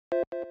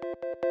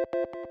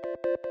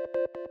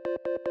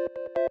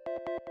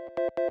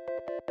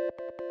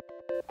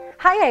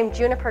Hi, I'm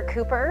Juniper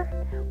Cooper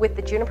with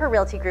the Juniper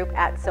Realty Group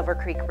at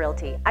Silvercreek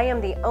Realty. I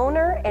am the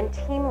owner and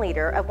team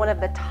leader of one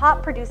of the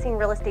top producing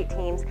real estate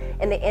teams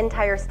in the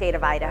entire state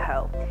of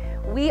Idaho.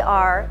 We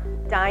are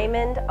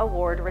Diamond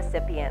Award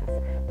recipients.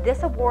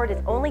 This award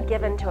is only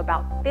given to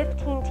about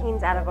 15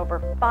 teams out of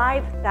over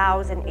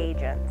 5,000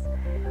 agents.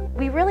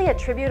 We really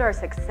attribute our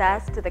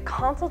success to the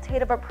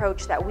consultative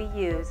approach that we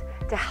use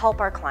to help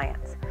our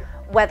clients.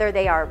 Whether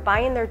they are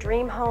buying their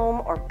dream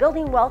home or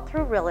building wealth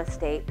through real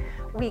estate,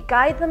 we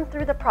guide them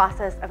through the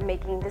process of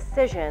making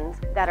decisions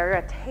that are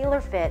a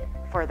tailor fit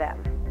for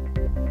them.